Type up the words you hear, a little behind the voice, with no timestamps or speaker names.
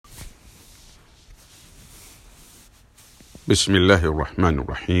Bismillahir Rahmanir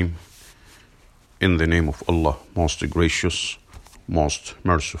Rahim. In the name of Allah, most gracious, most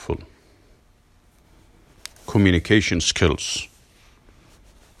merciful. Communication skills.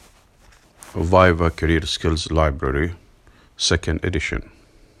 Viva Career Skills Library, 2nd edition.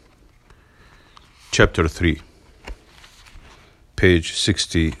 Chapter 3, page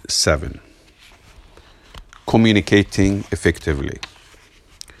 67. Communicating effectively.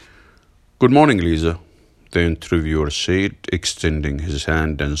 Good morning, Lisa, the interviewer said, extending his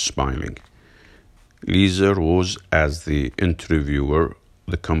hand and smiling. Lisa rose as the interviewer,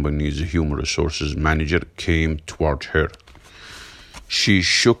 the company's human resources manager, came toward her. She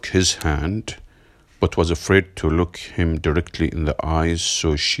shook his hand, but was afraid to look him directly in the eyes,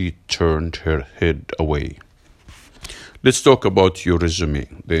 so she turned her head away. Let's talk about your resume,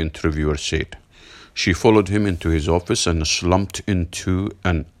 the interviewer said. She followed him into his office and slumped into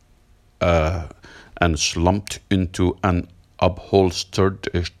an upholstered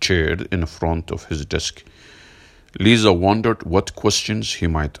chair in front of his desk. Lisa wondered what questions he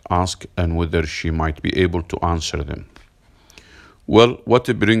might ask and whether she might be able to answer them. Well, what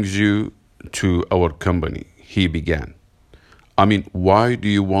brings you to our company? He began. Why do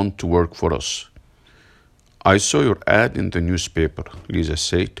you want to work for us? I saw your ad in the newspaper, Lisa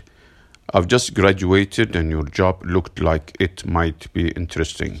said. I've just graduated and your job looked like it might be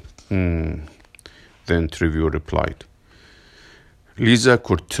interesting. The interviewer replied. Lisa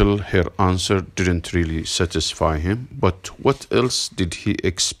could tell her answer didn't really satisfy him, but what else did he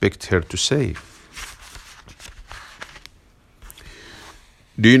expect her to say?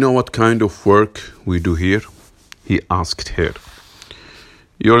 Do you know what kind of work we do here? He asked her.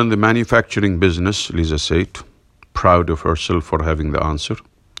 You're in the manufacturing business, Lisa said, proud of herself for having the answer.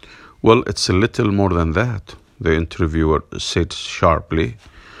 Well, it's a little more than that, the interviewer said sharply.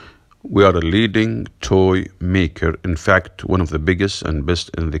 We are a leading toy maker, in fact, one of the biggest and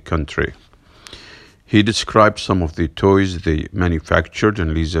best in the country. He described some of the toys they manufactured,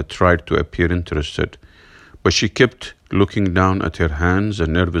 and Lisa tried to appear interested, but she kept looking down at her hands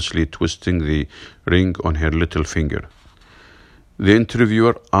and nervously twisting the ring on her little finger. The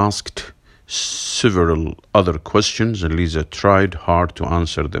interviewer asked several other questions, and Lisa tried hard to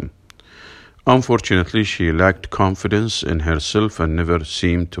answer them. Unfortunately, she lacked confidence in herself and never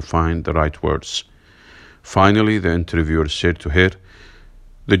seemed to find the right words. Finally, the interviewer said to her,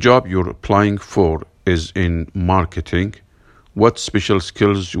 The job you're applying for is in marketing. What special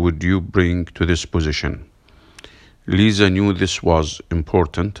skills would you bring to this position? Lisa knew this was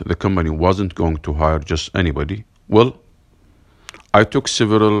important. The company wasn't going to hire just anybody. Well, I took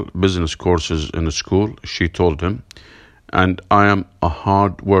several business courses in school, she told him, and I am a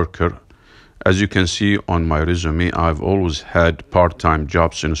hard worker. As you can see on my resume, I've always had part-time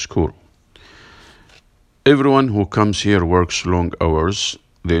jobs in school. Everyone who comes here works long hours,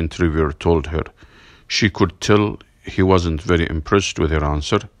 the interviewer told her. She could tell he wasn't very impressed with her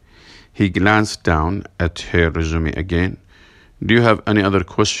answer. He glanced down at her resume again. Do you have any other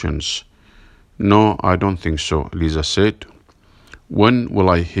questions? No, I don't think so, Lisa said. When will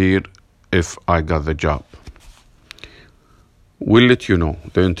I hear if I got the job? We'll let you know,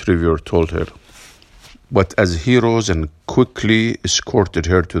 the interviewer told her. But as he rose and quickly escorted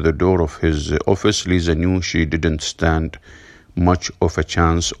her to the door of his office, Lisa knew she didn't stand much of a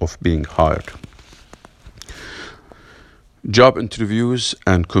chance of being hired. Job interviews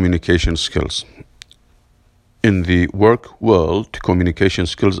and communication skills. In the work world, communication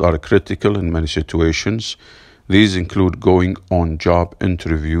skills are critical in many situations. These include going on job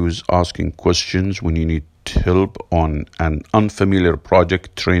interviews, asking questions when you need help on an unfamiliar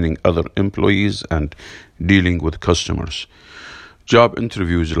project, training other employees, and dealing with customers. Job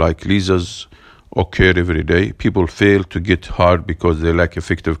interviews like Lisa's occur every day. People fail to get hired because they lack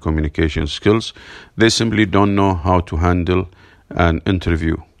effective communication skills. They simply don't know how to handle an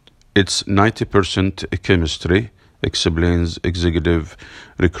interview. It's 90% chemistry, explains executive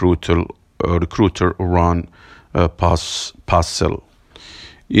recruiter Ron Passel.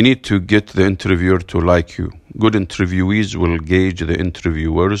 You need to get the interviewer to like you. Good interviewees will gauge the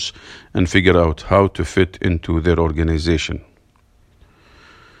interviewers and figure out how to fit into their organization.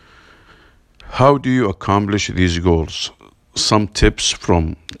 How do you accomplish these goals? Some tips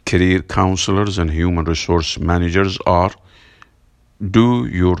from career counselors and human resource managers are: do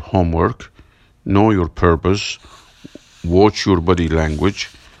your homework, know your purpose, watch your body language,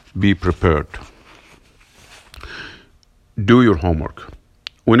 be prepared. Do your homework.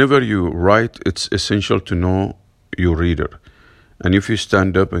 Whenever you write, it's essential to know your reader. And if you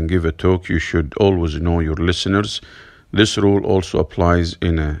stand up and give a talk, you should always know your listeners. This rule also applies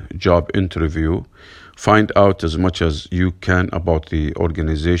in a job interview. Find out as much as you can about the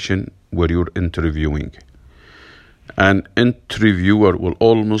organization where you're interviewing. An interviewer will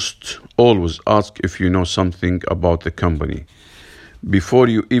almost always ask if you know something about the company. Before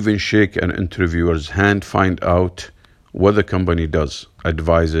you even shake an interviewer's hand, find out what the company does,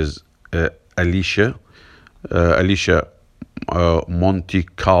 advises Alicia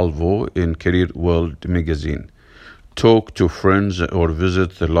Montecalvo in Career World magazine. Talk to friends or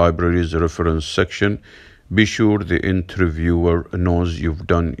visit the library's reference section. Be sure the interviewer knows you've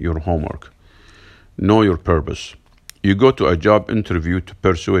done your homework. Know your purpose. You go to a job interview to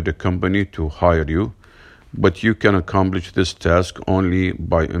persuade a company to hire you, but you can accomplish this task only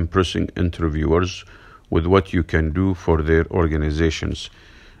by impressing interviewers with what you can do for their organizations.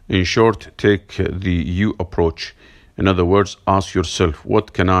 In short, take the you approach. In other words, ask yourself,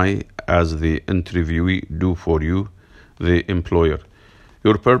 what can I, as the interviewee, do for you, the employer?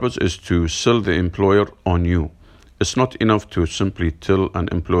 Your purpose is to sell the employer on you. It's not enough to simply tell an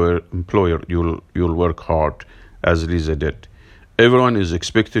employer you'll work hard, as Lisa did. Everyone is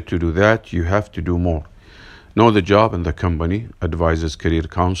expected to do that. You have to do more. Know the job and the company, advises career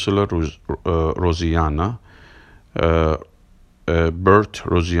counselor Rosianna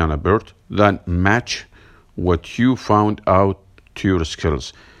Burt, then match what you found out to your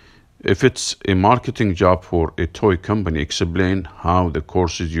skills. If it's a marketing job for a toy company, explain how the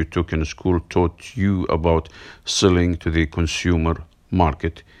courses you took in school taught you about selling to the consumer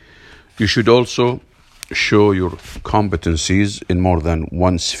market. You should also show your competencies in more than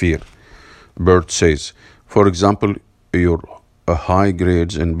one sphere. Burt says, for example, your high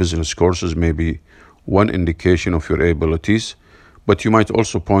grades in business courses may be one indication of your abilities, but you might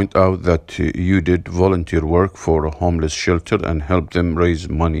also point out that you did volunteer work for a homeless shelter and helped them raise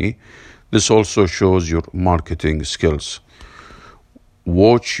money. This also shows your marketing skills.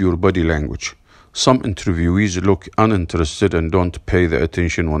 Watch your body language. Some interviewees look uninterested and don't pay the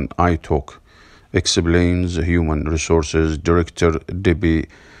attention when I talk, explains Human Resources Director Debbie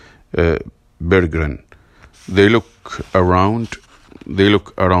Berggren. They look around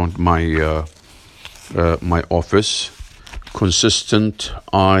my office. Consistent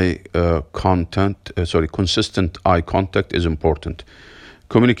eye contact is important.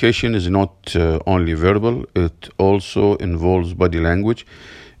 Communication is not only verbal, it also involves body language.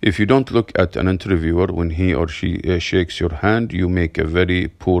 If you don't look at an interviewer when he or she shakes your hand, you make a very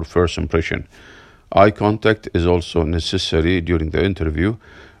poor first impression. Eye contact is also necessary during the interview.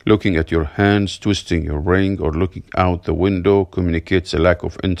 Looking at your hands, twisting your ring, or looking out the window communicates a lack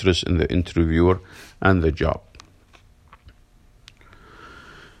of interest in the interviewer and the job.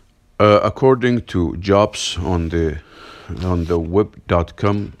 According to jobs on the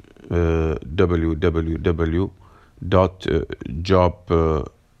web.com,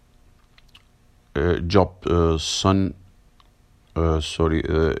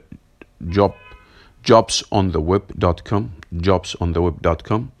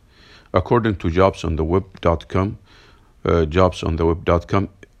 jobsontheweb.com. According to jobsontheweb.com,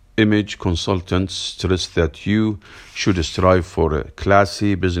 image consultants stress that you should strive for a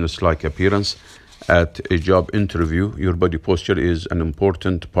classy, business-like appearance at a job interview. Your body posture is an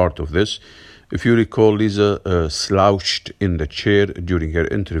important part of this. If you recall, Lisa slouched in the chair during her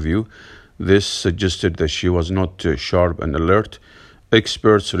interview. This suggested that she was not sharp and alert.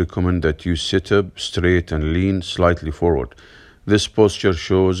 Experts recommend that you sit up straight and lean slightly forward. This posture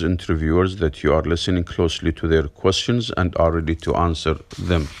shows interviewers that you are listening closely to their questions and are ready to answer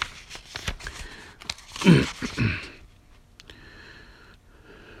them.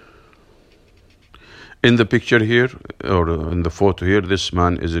 In the picture here, or in the photo here, this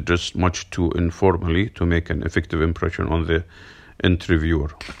man is dressed much too informally to make an effective impression on the interviewer.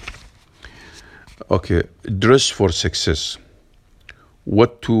 Okay, dress for success.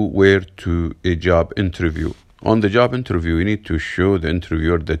 What to wear to a job interview. On the job interview, you need to show the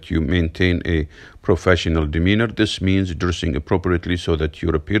interviewer that you maintain a professional demeanor. This means dressing appropriately so that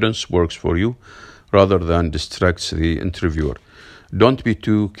your appearance works for you rather than distracts the interviewer. Don't be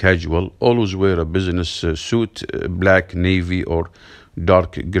too casual. Always wear a business suit. Black, navy, or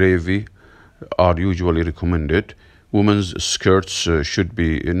dark gray are usually recommended. Women's skirts should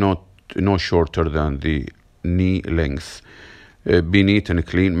be no shorter than the knee length. Be neat and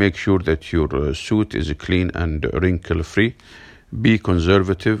clean. Make sure that your suit is clean and wrinkle-free. Be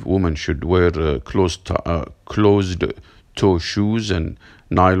conservative. Women should wear closed-toe shoes and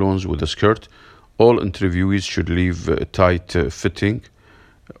nylons with a skirt. All interviewees should leave tight-fitting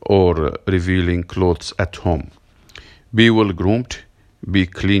or revealing clothes at home. Be well-groomed. Be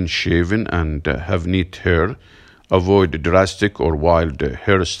clean-shaven and have neat hair. Avoid drastic or wild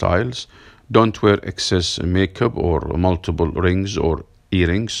hairstyles. Don't wear excess makeup or multiple rings or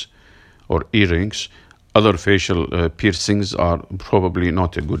earrings. Other facial piercings are probably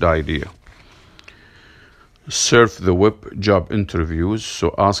not a good idea. Surf the web job interviews,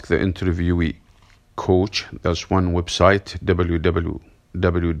 so ask the interviewee coach. That's one website,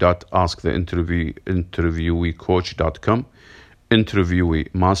 www.asktheintervieweecoach.com. Interviewee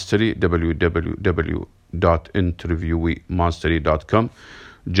Mastery, www.intervieweemastery.com.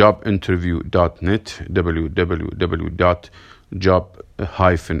 Jobinterview.net,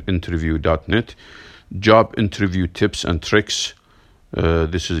 www.job-interview.net. Job interview tips and tricks.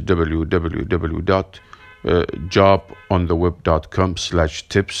 This is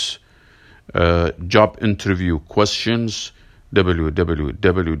www.jobontheweb.com/tips. Job interview questions.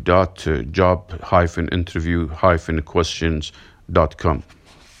 www.job-interview-questions.com.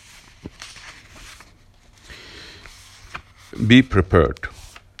 Be prepared.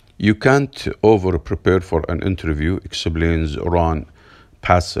 You can't over-prepare for an interview, explains Ron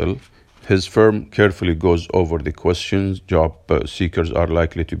Passel. His firm carefully goes over the questions job seekers are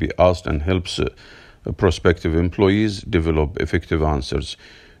likely to be asked and helps prospective employees develop effective answers.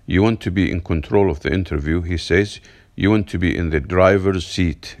 You want to be in control of the interview, he says. You want to be in the driver's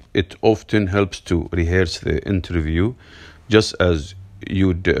seat. It often helps to rehearse the interview just as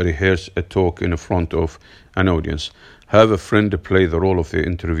you'd rehearse a talk in front of an audience. Have a friend play the role of the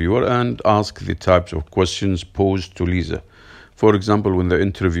interviewer and ask the types of questions posed to Lisa. For example, when the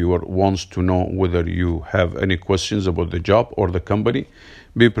interviewer wants to know whether you have any questions about the job or the company,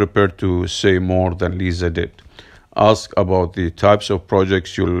 be prepared to say more than Lisa did. Ask about the types of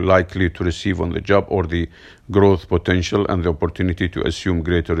projects you're likely to receive on the job or the growth potential and the opportunity to assume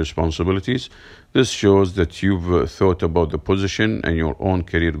greater responsibilities. This shows that you've thought about the position and your own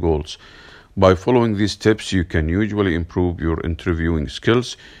career goals. By following these tips, you can usually improve your interviewing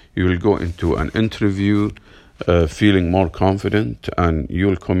skills. You will go into an interview feeling more confident, and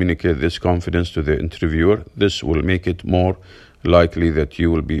you'll communicate this confidence to the interviewer. This will make it more likely that you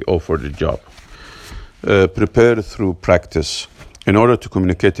will be offered a job. Prepare through practice. In order to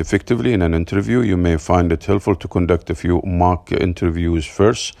communicate effectively in an interview, you may find it helpful to conduct a few mock interviews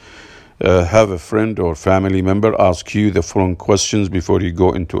first. Have a friend or family member ask you the following questions before you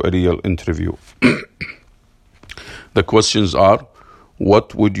go into a real interview. The questions are: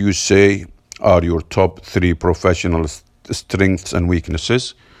 what would you say are your top 3 professional strengths and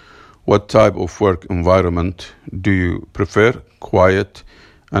weaknesses? What type of work environment do you prefer? Quiet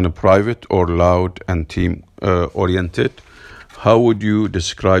and private, or loud and team oriented? How would you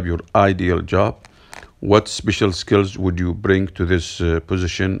describe your ideal job? What special skills would you bring to this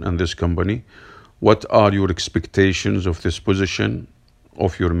position and this company? What are your expectations of this position,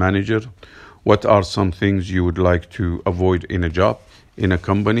 of your manager? What are some things you would like to avoid in a job, in a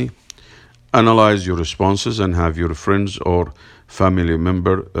company? Analyze your responses and have your friends or family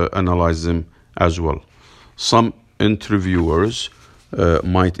member analyze them as well. Some interviewers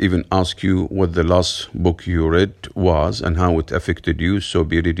might even ask you what the last book you read was and how it affected you, so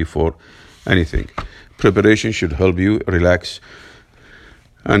be ready for anything. Preparation should help you relax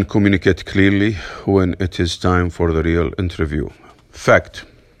and communicate clearly when it is time for the real interview. Fact: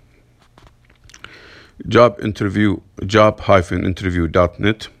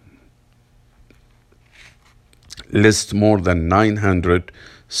 job-interview.net lists more than 900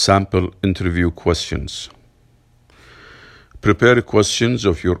 sample interview questions. Prepare questions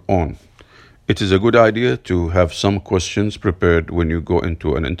of your own. It is a good idea to have some questions prepared when you go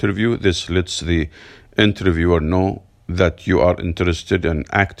into an interview. This lets the interviewer know that you are interested and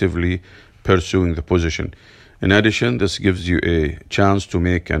actively pursuing the position. In addition, this gives you a chance to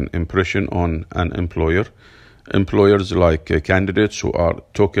make an impression on an employer. Employers like candidates who are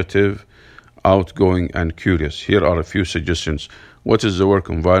talkative, outgoing, and curious. Here are a few suggestions. What is the work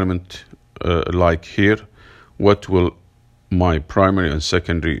environment like here? What will my primary and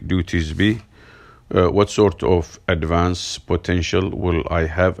secondary duties be? What sort of advanced potential will I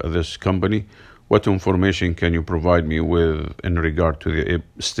have at this company? What information can you provide me with in regard to the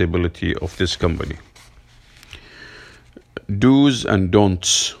stability of this company? Do's and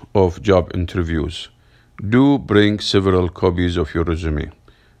don'ts of job interviews. Do bring several copies of your resume.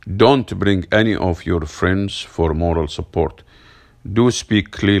 Don't bring any of your friends for moral support. Do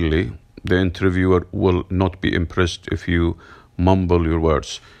speak clearly. The interviewer will not be impressed if you mumble your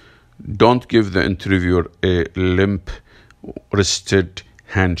words. Don't give the interviewer a limp-wristed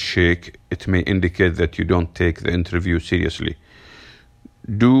handshake. It may indicate that you don't take the interview seriously.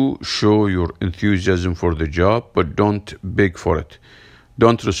 Do show your enthusiasm for the job, but don't beg for it.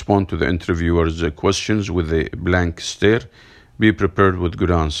 Don't respond to the interviewer's questions with a blank stare. Be prepared with good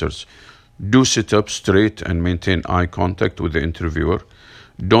answers. Do sit up straight and maintain eye contact with the interviewer.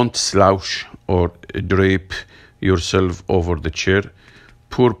 Don't slouch or drape yourself over the chair.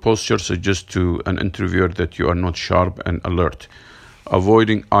 Poor posture suggests to an interviewer that you are not sharp and alert.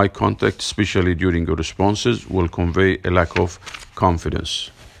 Avoiding eye contact, especially during your responses, will convey a lack of confidence.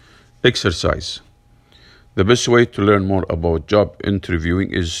 Exercise. The best way to learn more about job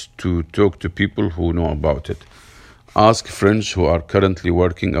interviewing is to talk to people who know about it. Ask friends who are currently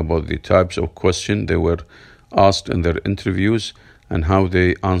working about the types of questions they were asked in their interviews and how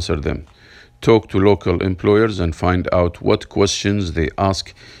they answer them. Talk to local employers and find out what questions they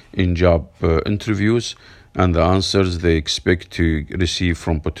ask in job interviews and the answers they expect to receive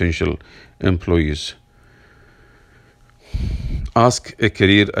from potential employees. Ask a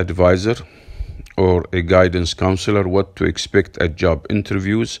career advisor or a guidance counselor what to expect at job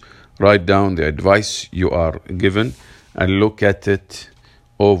interviews. Write down the advice you are given and look at it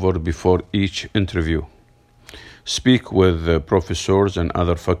over before each interview. Speak with professors and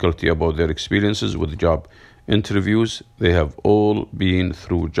other faculty about their experiences with job interviews. They have all been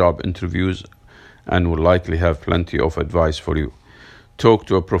through job interviews and will likely have plenty of advice for you. Talk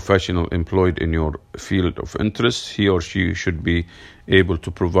to a professional employed in your field of interest. He or she should be able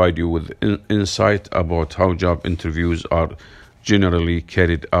to provide you with insight about how job interviews are generally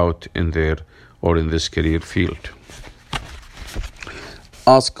carried out in this career field.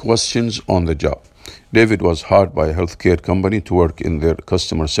 Ask questions on the job. David was hired by a healthcare company to work in their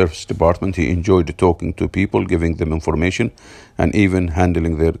customer service department. He enjoyed talking to people, giving them information, and even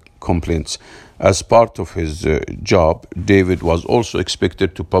handling their complaints. As part of his job, David was also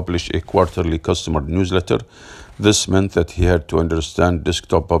expected to publish a quarterly customer newsletter. This meant that he had to understand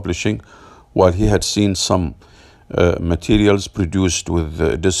desktop publishing. While he had seen some materials produced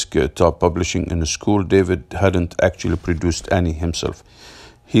with desktop publishing in school, David hadn't actually produced any himself.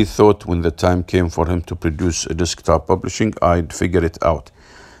 He thought when the time came for him to produce a desktop publishing, I'd figure it out.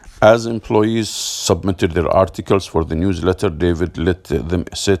 As employees submitted their articles for the newsletter, David let them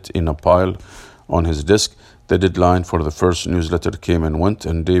sit in a pile on his desk. The deadline for the first newsletter came and went,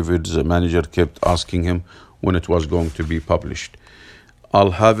 and David's manager kept asking him when it was going to be published.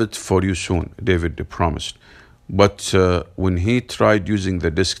 I'll have it for you soon, David promised. But when he tried using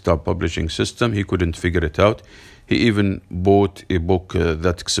the desktop publishing system, he couldn't figure it out. He even bought a book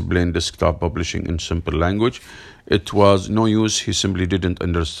that explained desktop publishing in simple language. It was no use. He simply didn't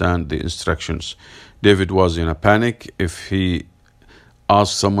understand the instructions. David was in a panic. If he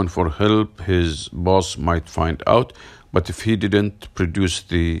asked someone for help, his boss might find out. But if he didn't produce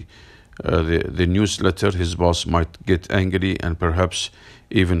the newsletter, his boss might get angry and perhaps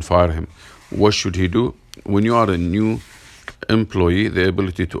even fire him. What should he do? When you are a new employee, the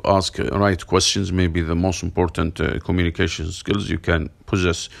ability to ask right questions may be the most important communication skills you can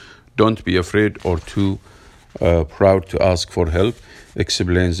possess. Don't be afraid or too proud to ask for help,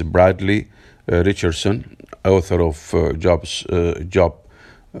 explains Bradley Richardson, author of Job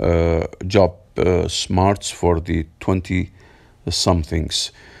Smarts for the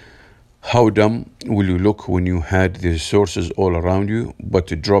 20-somethings. How dumb will you look when you had the resources all around you, but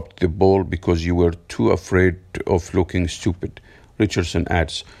you dropped the ball because you were too afraid of looking stupid? Richardson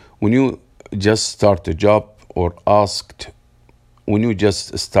adds, when you just start a job or are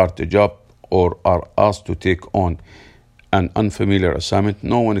asked to take on an unfamiliar assignment,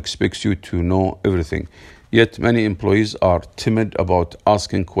 no one expects you to know everything. Yet many employees are timid about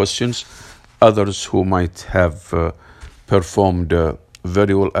asking questions. Others who might have performed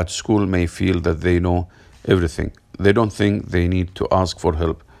very well at school may feel that they know everything. They don't think they need to ask for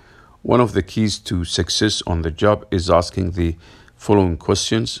help. One of the keys to success on the job is asking the following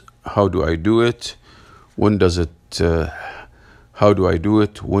questions. How do I do it? When does it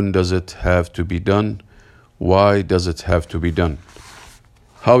have to be done? Why does it have to be done?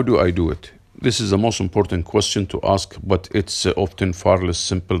 How do I do it? This is the most important question to ask, but it's often far less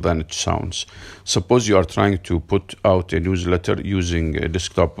simple than it sounds. Suppose you are trying to put out a newsletter using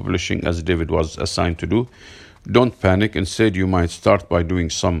desktop publishing, as David was assigned to do. Don't panic. Instead, you might start by doing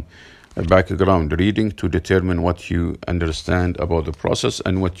some background reading to determine what you understand about the process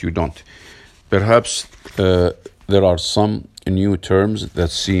and what you don't. Perhaps there are some new terms that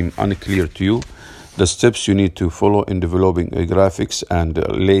seem unclear to you. The steps you need to follow in developing graphics and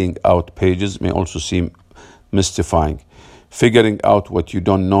laying out pages may also seem mystifying. Figuring out what you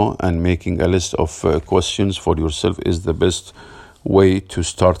don't know and making a list of questions for yourself is the best way to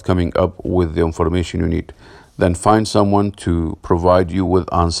start coming up with the information you need. Then find someone to provide you with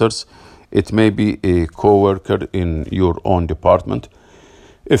answers. It may be a coworker in your own department.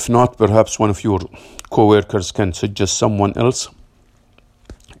 If not, perhaps one of your coworkers can suggest someone else.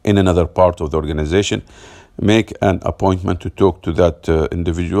 in another part of the organization. Make an appointment to talk to that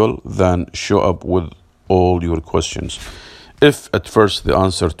individual, then show up with all your questions. If at first the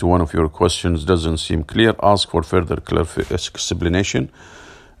answer to one of your questions doesn't seem clear, ask for further explanation.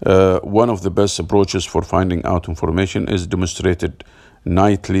 One of the best approaches for finding out information is demonstrated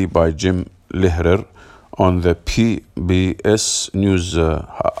nightly by Jim Lehrer on the PBS News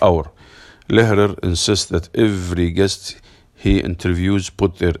Hour. Lehrer insists that every guest he interviews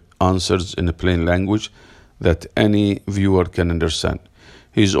put their answers in a plain language that any viewer can understand.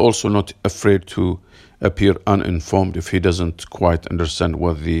 He is also not afraid to appear uninformed if he doesn't quite understand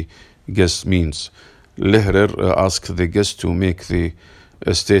what the guest means. Lehrer asks the guest to make the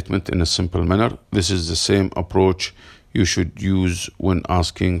statement in a simple manner. This is the same approach you should use when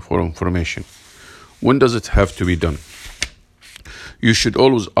asking for information. When does it have to be done? You should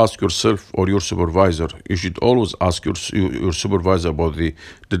always ask yourself or your supervisor. You should always ask your supervisor about the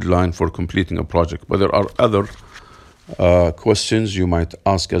deadline for completing a project. But there are other questions you might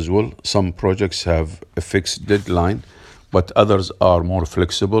ask as well. Some projects have a fixed deadline, but others are more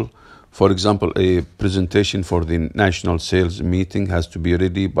flexible. For example, a presentation for the national sales meeting has to be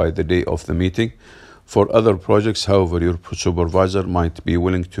ready by the day of the meeting. For other projects, however, your supervisor might be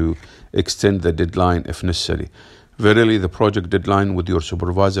willing to extend the deadline if necessary. Verily, the project deadline with your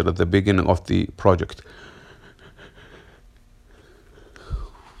supervisor at the beginning of the project.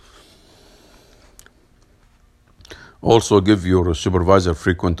 Also, give your supervisor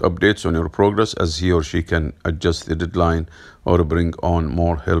frequent updates on your progress, as he or she can adjust the deadline or bring on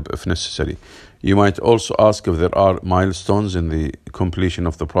more help if necessary. You might also ask if there are milestones in the completion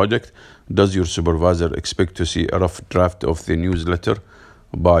of the project. Does your supervisor expect to see a rough draft of the newsletter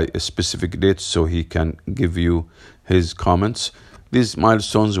by a specific date so he can give you his comments? These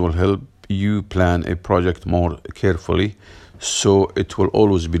milestones will help you plan a project more carefully, so it will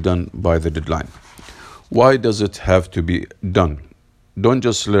always be done by the deadline. Why does it have to be done? Don't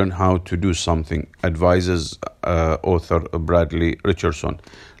just learn how to do something, advises author Bradley Richardson.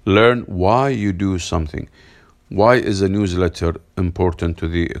 Learn why you do something. Why is a newsletter important to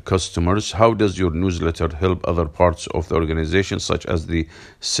the customers? How does your newsletter help other parts of the organization, such as the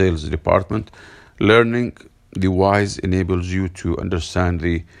sales department? Learning the whys enables you to understand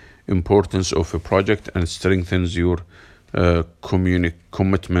the importance of a project and strengthens your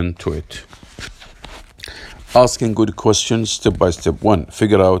commitment to it. Asking good questions step by step. 1.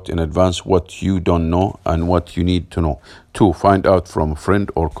 Figure out in advance what you don't know and what you need to know. 2. Find out from a friend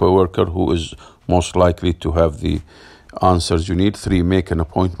or coworker who is most likely to have the answers you need. 3. Make an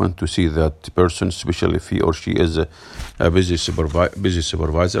appointment to see that person, especially if he or she is a busy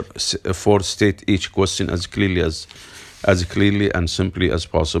supervisor. 4. State each question as clearly and simply as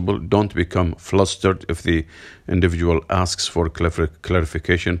possible. Don't become flustered if the individual asks for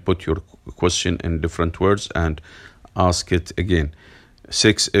clarification. Put your question in different words and ask it again.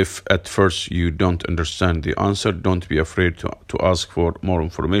 6. If at first you don't understand the answer, don't be afraid to ask for more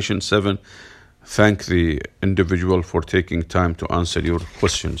information. 7. Thank the individual for taking time to answer your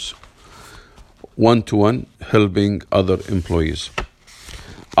questions. 1-to-1 helping other employees.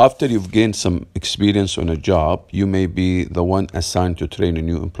 After you've gained some experience on a job, you may be the one assigned to train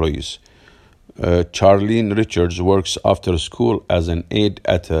new employees. Charlene Richards works after school as an aide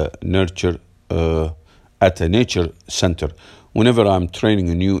at a nature center. Whenever I'm training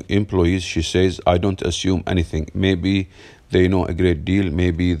new employees, she says, I don't assume anything. Maybe they know a great deal,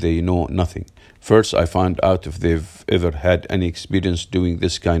 maybe they know nothing. First, I find out if they've ever had any experience doing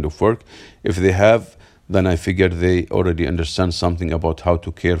this kind of work. If they have, then I figure they already understand something about how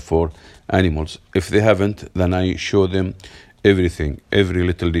to care for animals. If they haven't, then I show them everything, every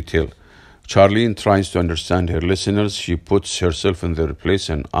little detail. Charlene tries to understand her listeners. She puts herself in their place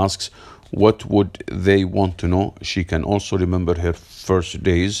and asks, what would they want to know? She can also remember her first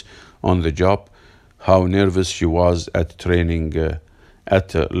days on the job, how nervous she was at learning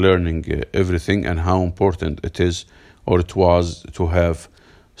everything, and how important it was to have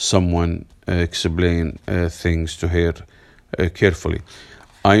someone explain things to her carefully.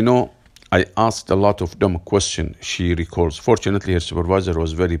 I know I asked a lot of dumb questions, she recalls. Fortunately, her supervisor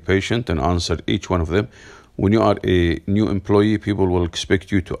was very patient and answered each one of them. When you are a new employee, people will expect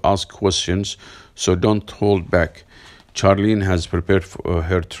you to ask questions, so don't hold back. Charlene has prepared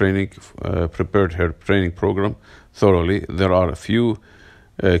her training program thoroughly. There are a few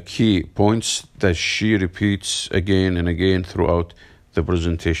key points that she repeats again and again throughout the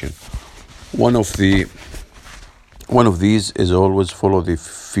presentation. One of these is always follow the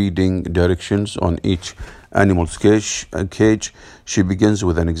feeding directions on each animal's cage. She begins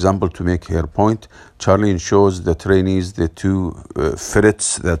with an example to make her point. Charlene shows the trainees the two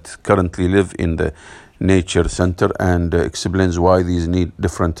ferrets that currently live in the nature center and explains why these need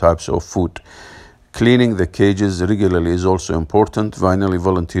different types of food. Cleaning the cages regularly is also important. Finally,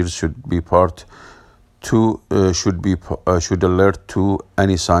 volunteers should alert to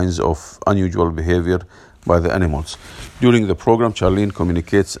any signs of unusual behavior by the animals. During the program, Charlene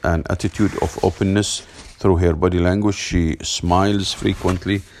communicates an attitude of openness through her body language. She smiles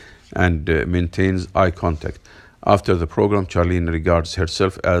frequently and maintains eye contact. After the program, Charlene regards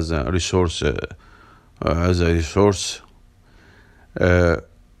herself as a resource.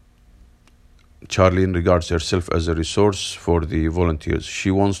 Charlene regards herself as a resource for the volunteers.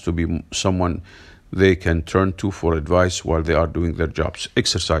 She wants to be someone they can turn to for advice while they are doing their jobs.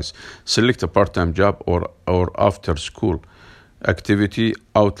 Exercise. Select a part-time job or after-school activity.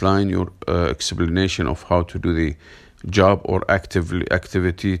 Outline your explanation of how to do the job or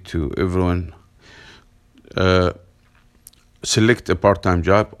activity to everyone. Select a part-time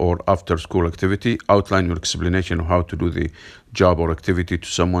job or after-school activity. Outline your explanation of how to do the job or activity to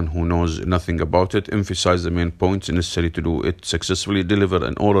someone who knows nothing about it. Emphasize the main points necessary to do it successfully. Deliver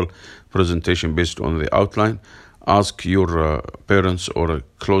an oral presentation based on the outline. Ask your parents or a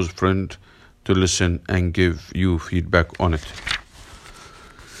close friend to listen and give you feedback on it.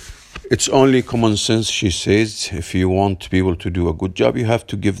 It's only common sense, she says. If you want people to do a good job, you have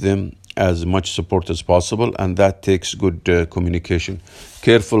to give them as much support as possible, and that takes good communication,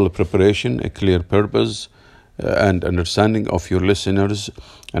 careful preparation, a clear purpose, and understanding of your listeners,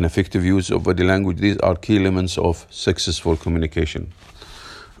 and effective use of body language. These are key elements of successful communication.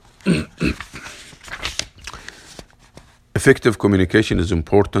 Effective communication is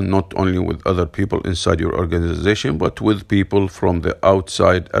important not only with other people inside your organization, but with people from the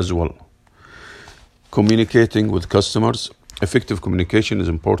outside as well. Communicating with customers. Effective communication is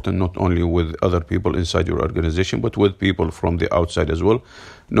important not only with other people inside your organization, but with people from the outside as well.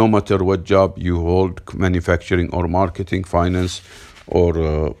 No matter what job you hold, manufacturing or marketing, finance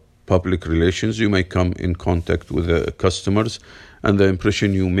or public relations, you may come in contact with the customers, and the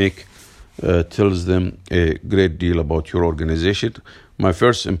impression you make tells them a great deal about your organization. My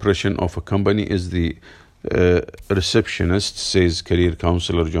first impression of a company is the receptionist, says career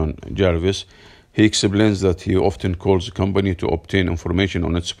counselor John Jarvis. He explains that he often calls the company to obtain information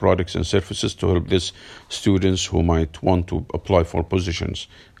on its products and services to help these students who might want to apply for positions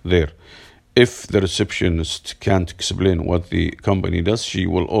there. If the receptionist can't explain what the company does, she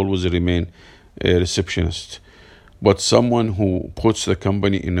will always remain a receptionist. But someone who puts the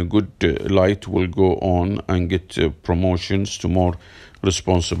company in a good light will go on and get promotions to more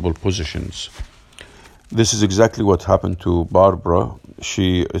responsible positions. This is exactly what happened to Barbara.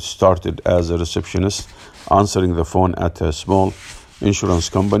 She started as a receptionist, answering the phone at a small insurance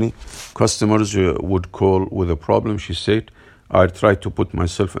company. Customers would call with a problem, she said. I tried to put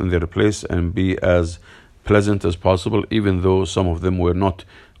myself in their place and be as pleasant as possible, even though some of them were not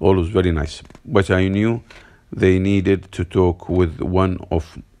always very nice. But I knew they needed to talk with one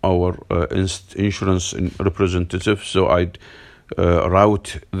of our insurance representatives, so I'd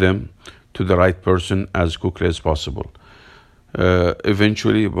route them to the right person as quickly as possible.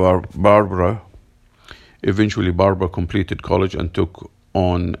 Eventually, Barbara completed college and took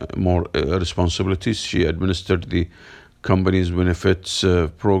on more responsibilities. She administered the company's benefits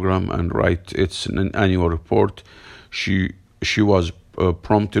program and write its annual report. She was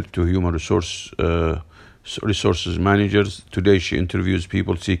promoted to human resources managers. Today, she interviews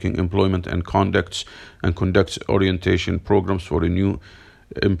people seeking employment and conducts orientation programs for new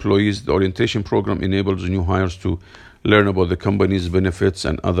employees. The orientation program enables new hires to learn about the company's benefits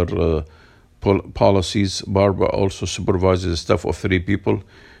and other policies. Barbara also supervises a staff of 3 people.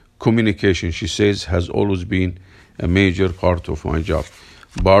 Communication, she says, has always been a major part of my job.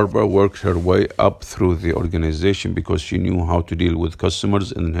 Barbara worked her way up through the organization because she knew how to deal with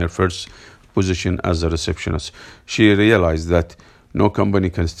customers in her first position as a receptionist. She realized that no company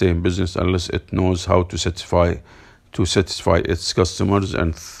can stay in business unless it knows how to satisfy its customers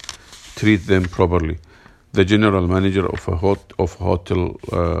and treat them properly. The general manager of a hotel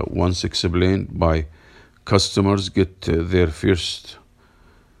once explained by customers get their first.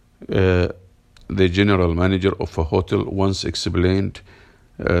 The general manager of a hotel once explained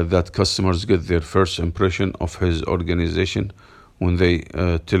that customers get their first impression of his organization when they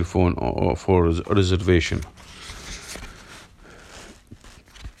telephone for a reservation.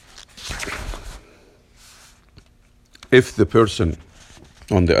 If the person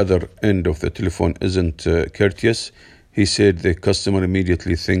on the other end of the telephone isn't courteous, He said the customer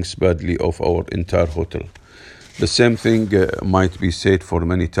immediately thinks badly of our entire hotel. The same thing might be said for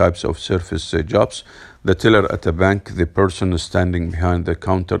many types of service jobs. The teller at a bank, the person standing behind the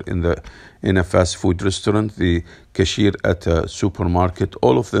counter in a fast food restaurant, the cashier at a supermarket,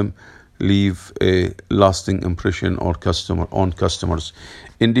 all of them leave a lasting impression on customers.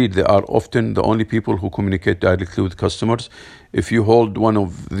 Indeed, they are often the only people who communicate directly with customers. If you hold one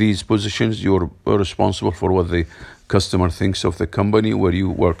of these positions, you're responsible for what the customer thinks of the company where you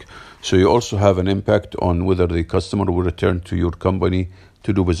work. So you also have an impact on whether the customer will return to your company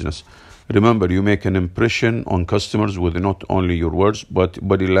to do business. Remember, you make an impression on customers with not only your words, but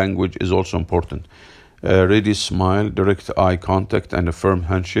body language is also important. A ready smile, direct eye contact, and a firm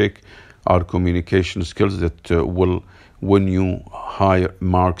handshake are communication skills that will win you high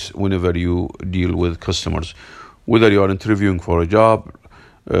marks whenever you deal with customers. Whether you are interviewing for a job,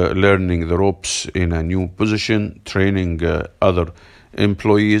 learning the ropes in a new position, training other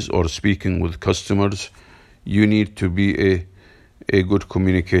employees, or speaking with customers, you need to be a good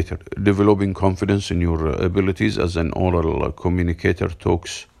communicator. Developing confidence in your abilities as an oral communicator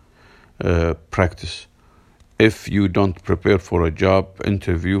takes practice. If you don't prepare for a job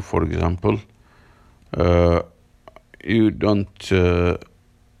interview, for example, you don't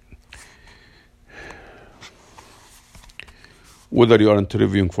whether you are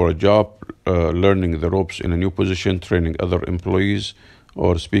interviewing for a job, learning the ropes in a new position, training other employees,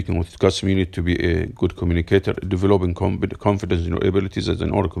 or speaking with customers, you need to be a good communicator. Developing confidence in your abilities as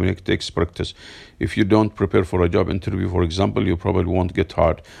an oral communicator takes practice. If you don't prepare for a job interview, for example, you probably won't get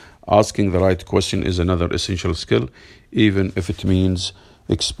hired. Asking the right question is another essential skill, even if it means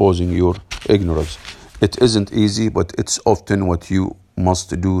exposing your ignorance. It isn't easy, but it's often what you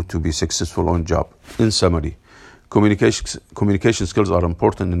must do to be successful on job. In summary, communication skills are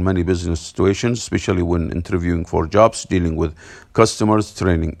important in many business situations, especially when interviewing for jobs, dealing with customers,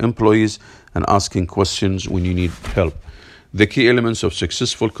 training employees, and asking questions when you need help. The key elements of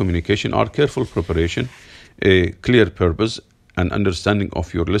successful communication are careful preparation, a clear purpose, an understanding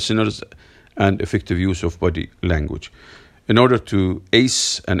of your listeners, and effective use of body language. In order to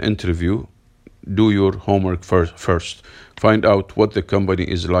ace an interview, do your homework first. Find out what the company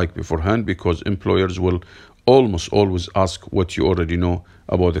is like beforehand, because employers will almost always ask what you already know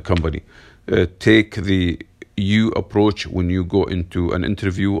about the company. Take the you approach when you go into an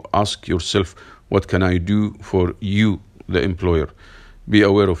interview. Ask yourself, what can I do for you, the employer? Be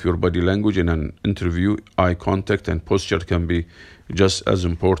aware of your body language in an interview. Eye contact and posture can be just as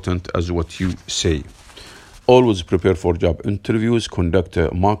important as what you say. Always prepare for job interviews. Conduct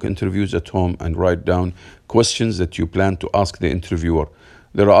mock interviews at home and write down questions that you plan to ask the interviewer.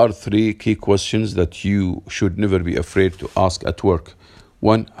 There are 3 key questions that you should never be afraid to ask at work.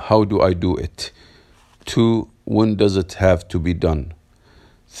 1. How do I do it? 2. When does it have to be done?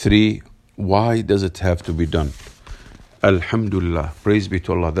 3. Why does it have to be done? Alhamdulillah. Praise be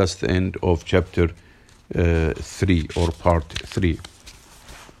to Allah. That's the end of chapter 3 or part 3.